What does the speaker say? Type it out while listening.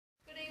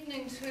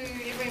evening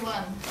to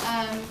everyone.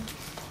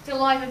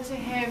 Delighted to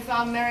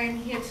have Marion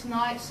here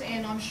tonight,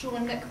 and I'm sure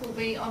Nick will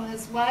be on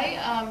his way.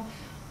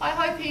 I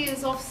hope he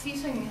is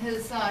offsetting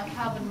his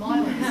carbon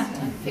miles.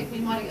 In fact,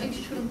 you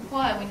should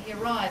inquire when he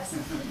arrives.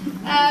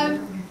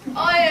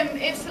 I am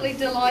absolutely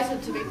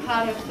delighted to be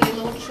part of the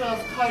launch of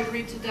Code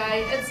Red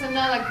today. It's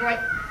another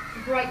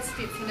great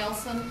step for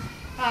Nelson,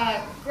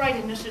 great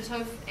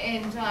initiative,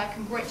 and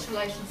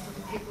congratulations to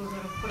the people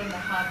that have put in the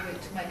hard work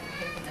to make it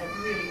happen. It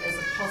really is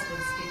a positive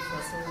step for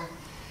us all.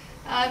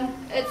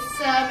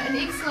 It's an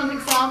excellent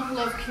example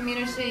of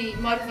community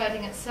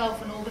motivating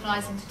itself and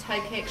organising to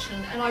take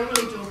action, and I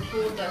really do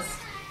applaud this,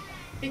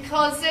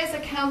 because as a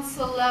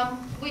council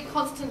we're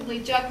constantly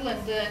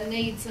juggling the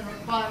needs and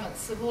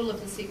requirements of all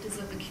of the sectors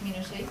of the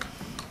community,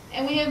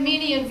 and we have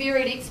many and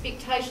varied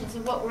expectations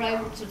of what we're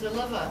able to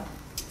deliver.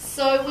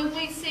 So when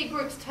we see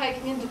groups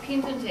taking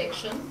independent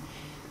action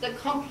that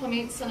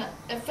complements and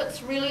it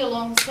fits really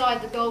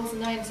alongside the goals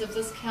and aims of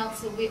this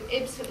council, we're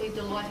absolutely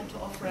delighted to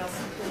offer our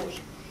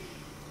support.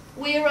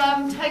 We're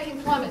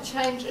taking climate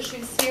change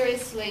issues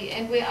seriously,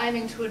 and we're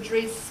aiming to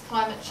address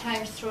climate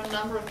change through a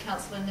number of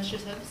council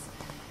initiatives.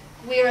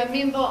 We're a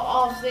member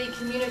of the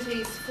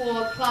Communities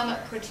for Climate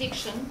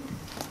Protection.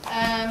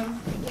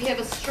 We have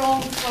a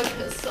strong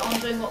focus on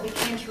doing what we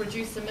can to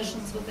reduce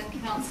emissions within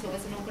council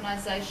as an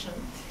organisation,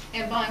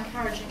 and by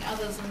encouraging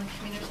others in the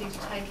community to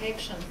take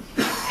action.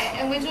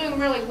 And we're doing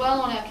really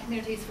well on our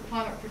Communities for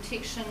Climate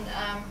Protection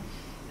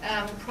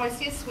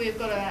process. We've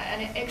got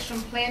an action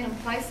plan in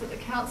place at the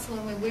council,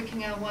 and we're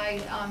working our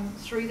way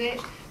through that.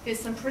 There's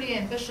some pretty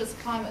ambitious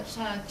climate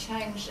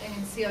change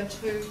and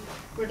CO2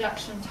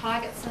 reduction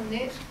targets in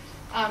that.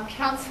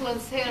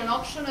 Councillors had an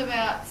option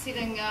about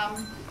setting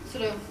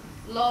sort of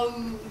low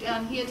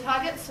down here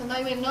targets, and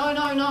they went, no,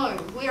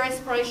 we're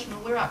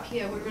aspirational, we're up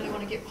here, we really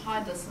want to get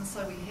behind this, and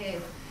so we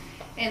have.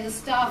 And the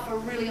staff are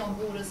really on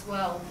board as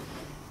well.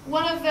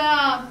 One of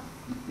our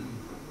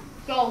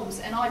goals,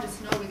 and I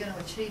just know we're going to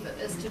achieve it,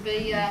 is to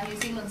be New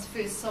Zealand's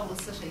first solar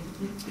city.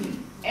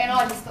 And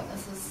I just think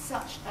this is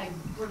such a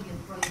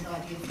brilliant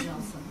idea for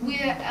Nelson.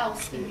 Where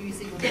else in New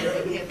Zealand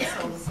would we have a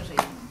solar city?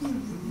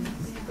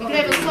 We could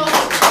have a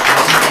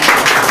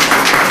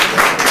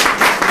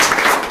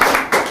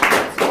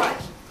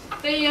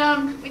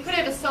we could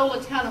have a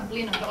solar town in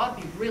Blenheim, but I'd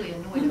be really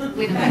annoyed if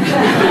Blenheim.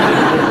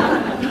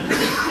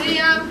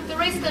 The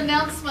recent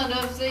announcement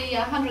of the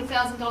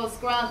 $100,000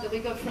 grant that we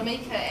got from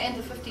ICA and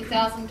the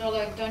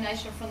 $50,000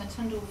 donation from the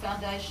Tyndall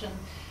Foundation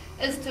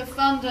is to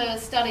fund a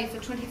study for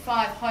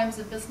 25 homes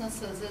and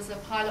businesses as a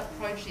pilot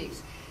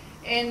project.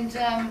 And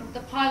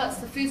the pilot's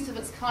the first of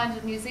its kind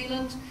in New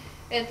Zealand.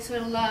 It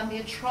will be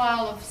a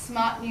trial of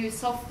smart new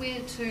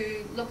software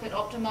to look at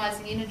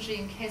optimising energy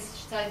and cash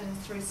savings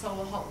through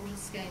solar hot water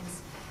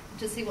schemes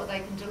to see what they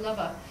can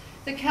deliver.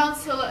 The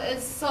council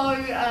is so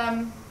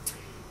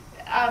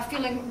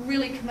feeling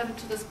really committed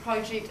to this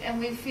project, and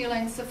we're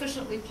feeling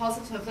sufficiently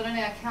positive that in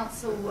our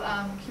council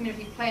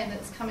community plan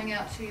that's coming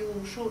out to you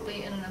all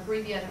shortly in an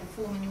abbreviated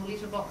form in your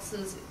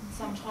letterboxes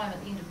sometime at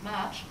the end of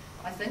March,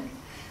 I think,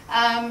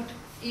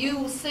 you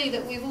will see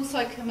that we've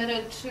also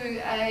committed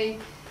to a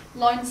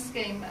loan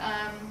scheme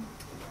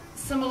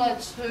similar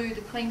to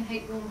the Clean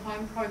Heat Warm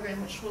Home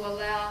program, which will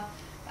allow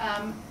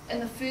in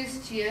the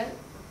first year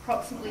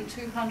approximately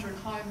 200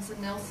 homes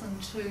in Nelson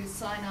to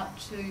sign up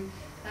to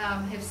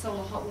have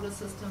solar hot water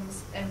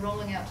systems, and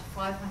rolling out to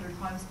 500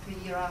 homes per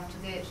year after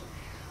that.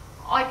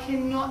 I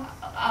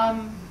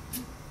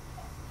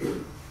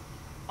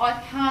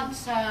can't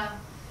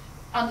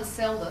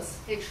undersell this,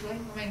 actually.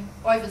 I mean,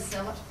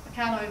 oversell it. I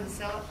can't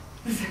oversell it.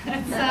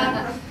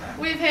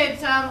 We've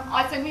had,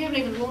 I think we haven't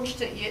even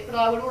launched it yet, but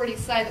I would already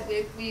say that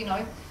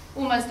we're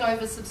almost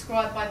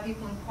oversubscribed by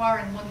people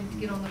inquiring, wanting to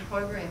get on the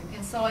program,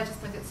 and so I just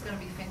think it's going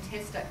to be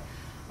fantastic.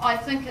 I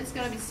think it's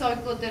going to be so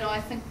good that I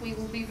think we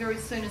will be very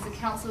soon as a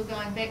council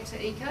going back to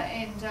ICA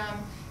and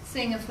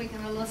seeing if we can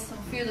enlist some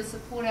further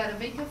support out of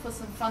ICA for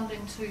some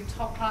funding to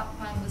top up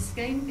the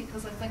scheme,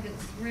 because I think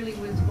it's really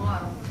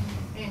worthwhile.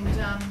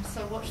 And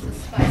so watch this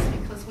space,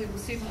 because we will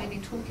certainly be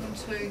talking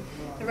to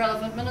the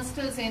relevant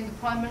ministers and the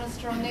Prime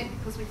Minister on that,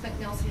 because we think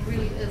Nelson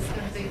really is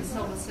going to be a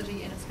solar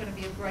city, and it's going to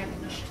be a great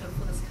initiative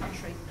for this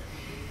country.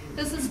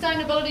 The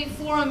Sustainability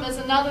Forum is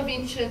another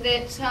venture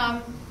that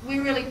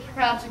we're really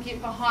proud to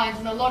get behind,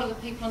 and a lot of the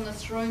people in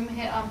this room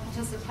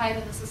participate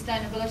in the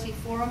Sustainability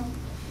Forum.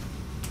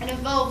 It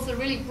involves a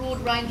really broad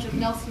range of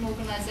Nelson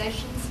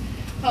organisations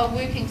who are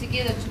working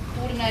together to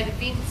coordinate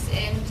events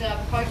and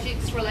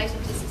projects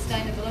related to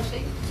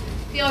sustainability.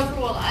 The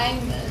overall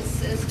aim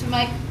is to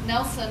make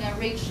Nelson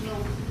region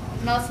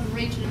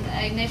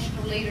a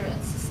national leader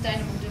in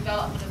sustainable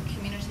development of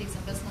communities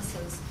and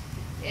businesses.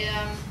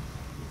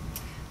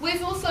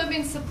 We've also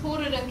been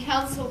supported in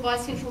council by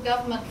central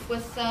government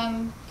with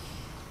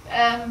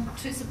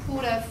to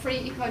support a free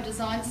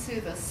eco-design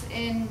service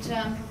and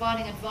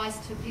providing advice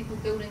to people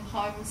building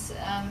homes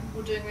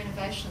or doing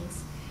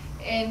renovations.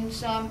 And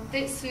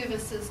that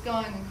service is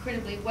going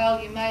incredibly well.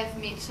 You may have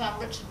met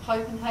Richard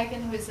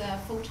Copenhagen, who is a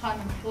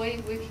full-time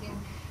employee working.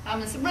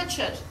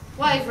 Richard,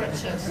 Wave,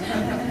 Richard.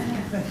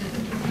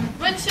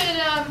 Richard,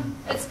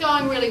 it's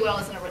going really well,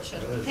 isn't it,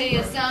 Richard? He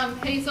is,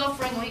 he's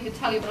offering, or he could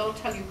tell you, but I'll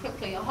tell you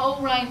quickly, a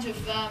whole range of,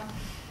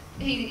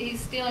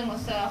 he's dealing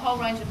with a whole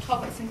range of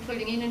topics,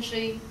 including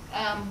energy,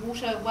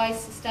 water,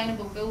 waste,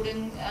 sustainable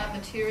building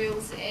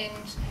materials,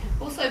 and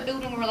also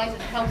building-related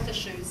health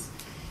issues.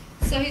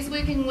 So he's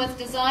working with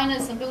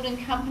designers and building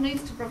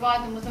companies to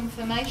provide them with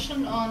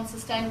information on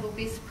sustainable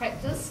best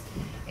practice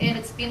and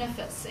its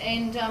benefits.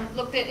 And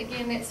look, that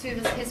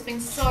service has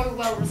been so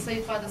well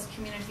received by this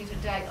community to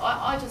date.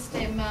 I just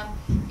am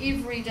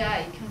every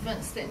day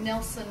convinced that the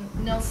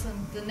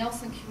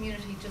Nelson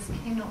community just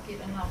cannot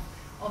get enough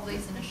of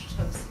these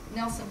initiatives.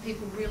 Nelson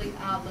people really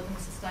are living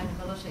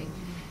sustainability,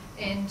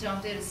 and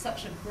that is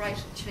such a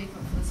great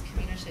achievement for this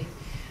community.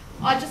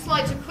 I'd just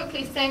like to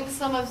quickly thank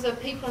some of the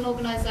people and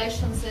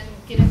organisations in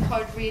getting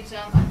Code Red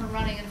up and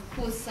running, and of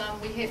course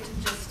we have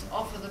to just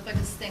offer the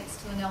biggest thanks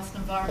to the Nelson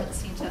Environment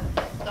Centre,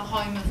 the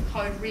home of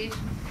Code Red,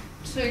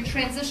 to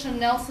Transition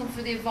Nelson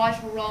for their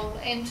vital role,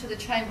 and to the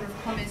Chamber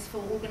of Commerce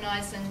for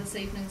organising this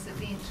evening's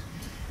event.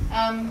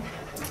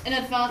 In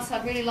advance,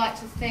 I'd really like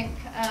to thank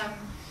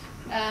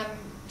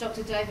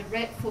Dr. David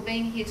Rapp for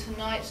being here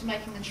tonight,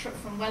 making the trip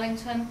from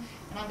Wellington.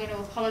 And I'm going to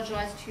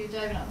apologise to you,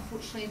 David,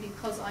 unfortunately,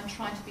 because I'm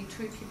trying to be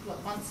two people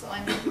at once, so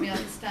I'm not going to be able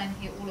to stay and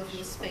hear all of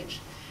your speech.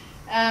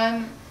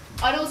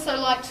 I'd also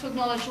like to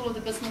acknowledge all of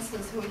the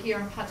businesses who are here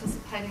and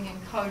participating in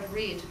Code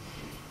Red.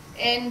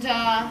 And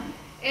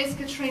as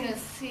Katrina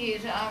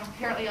said,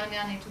 apparently I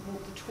now need to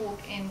walk the talk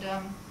and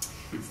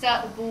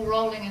start the ball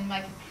rolling and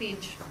make a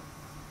pledge.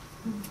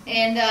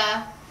 And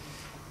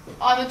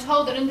I'm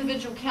told that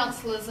individual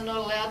councillors are not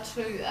allowed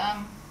to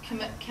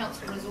commit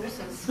council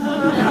resources.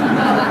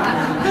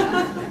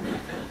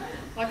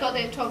 I got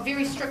that told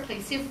very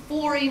strictly. Sent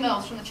 4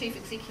 emails from the chief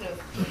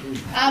executive,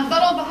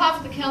 but on behalf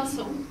of the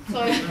council.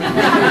 So,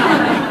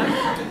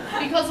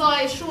 because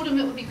I assured him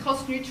it would be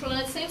cost neutral, and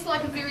it seems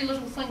like a very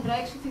little thing, but I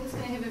actually think it's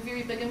going to have a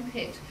very big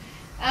impact.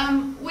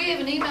 We have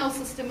an email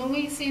system, and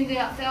we send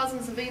out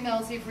thousands of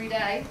emails every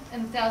day,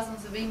 and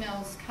thousands of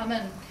emails come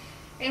in.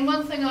 And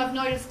one thing I've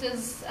noticed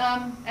is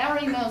our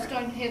emails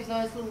don't have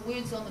those little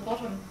words on the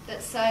bottom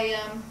that say,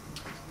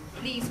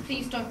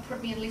 please don't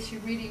print me unless you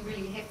really,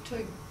 really have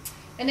to.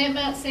 And that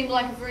might seem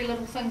like a very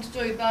little thing to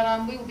do,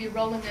 but we will be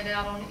rolling that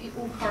out on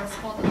all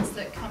correspondence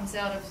that comes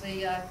out of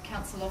the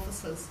council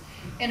offices.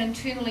 And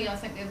internally, I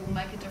think that will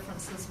make a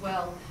difference as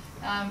well.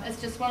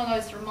 It's just one of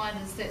those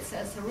reminders that it's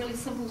a really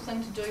simple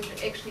thing to do,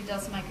 but actually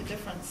does make a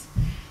difference.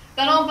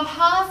 But on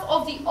behalf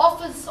of the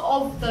Office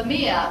of the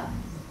Mayor,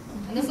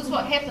 and this is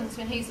what happens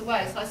when he's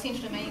away, so I sent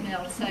him an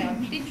email to say, I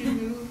pledge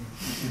you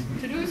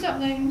to do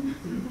something.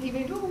 And he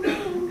went, oh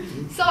no.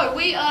 So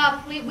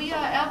our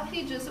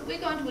pledge is that we're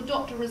going to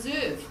adopt a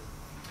reserve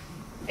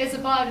as a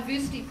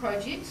biodiversity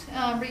project,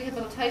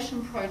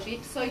 rehabilitation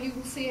project, so you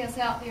will see us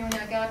out there in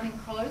our gardening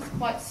clothes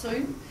quite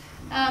soon.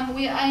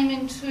 We're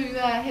aiming to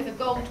have a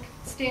gold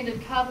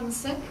standard carbon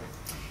sink.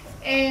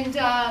 And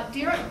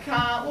Derek,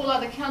 all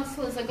other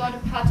councillors are going to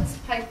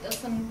participate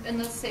in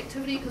this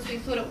activity because we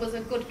thought it was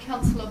a good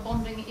councillor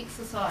bonding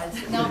exercise.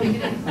 And they'll be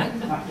getting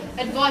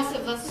advice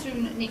of us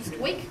soon next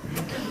week.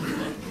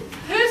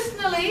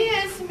 Personally,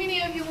 as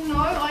many of you will know,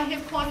 I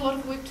have quite a lot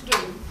of work to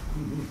do.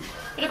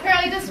 But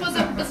apparently this was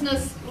a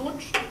business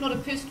launch, not a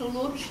personal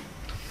launch.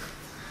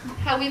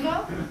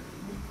 However,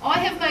 I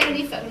have made an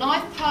effort, and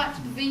I've parked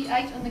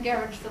V8 in the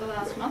garage for the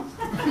last month.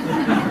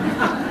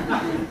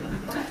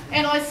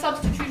 And I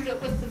substituted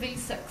it with the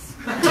V6.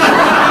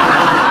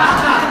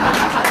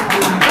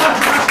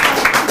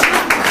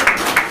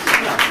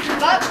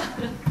 But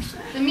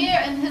the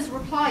Mayor, in his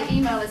reply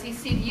email, as he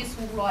said, yes,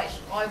 all right,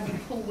 I will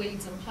pull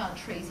weeds and plant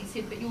trees. He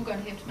said, but you're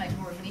going to have to make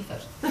more of an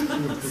effort.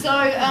 So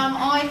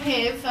I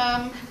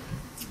have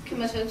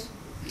committed,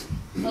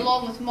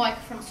 along with Mike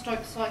from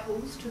Stoke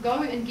Cycles, to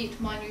go and get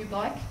my new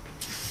bike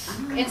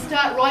and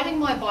start riding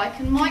my bike,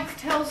 and Mike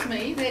tells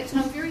me that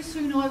very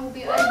soon I will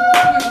be able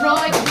to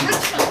ride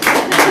Richmond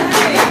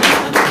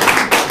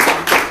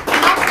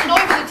and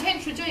over the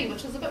Introductory,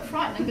 which is a bit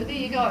frightening, but there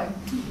you go.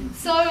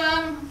 So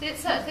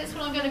that's it, that's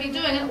what I'm going to be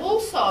doing. And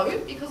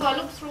also, because I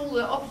looked through all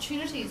the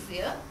opportunities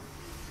there,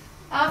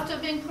 after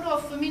being put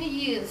off for many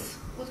years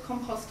with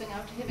composting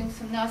after having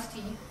some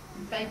nasty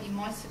baby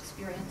mice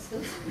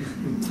experiences,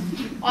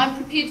 I'm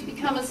prepared to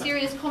become a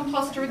serious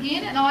composter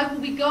again, and I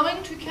will be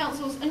going to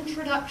Council's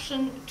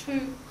Introduction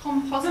to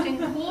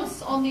Composting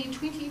course on the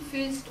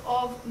 21st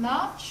of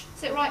March.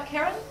 Is that right,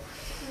 Karen?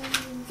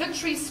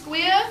 Victory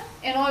Square,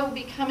 and I will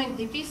be becoming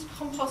the best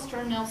composter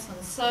in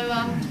Nelson. So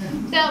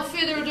without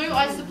further ado,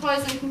 I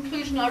suppose in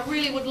conclusion, I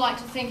really would like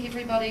to thank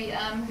everybody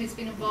who's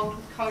been involved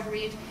with Code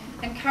Red.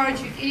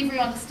 Encourage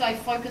everyone to stay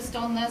focused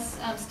on this,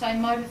 stay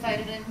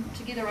motivated, and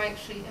together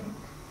actually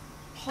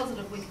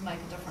positive we can make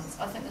a difference.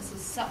 I think this is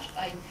such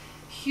a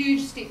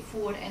huge step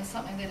forward and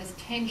something that is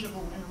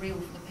tangible and real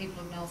for the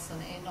people of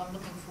Nelson, and I'm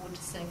looking forward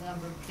to seeing the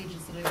number of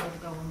pledges that are going to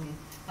go on there.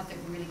 I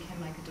think we really can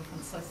make a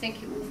difference. So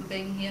thank you all for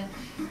being here.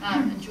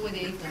 Enjoy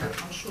the evening.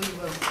 I'm sure you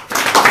will.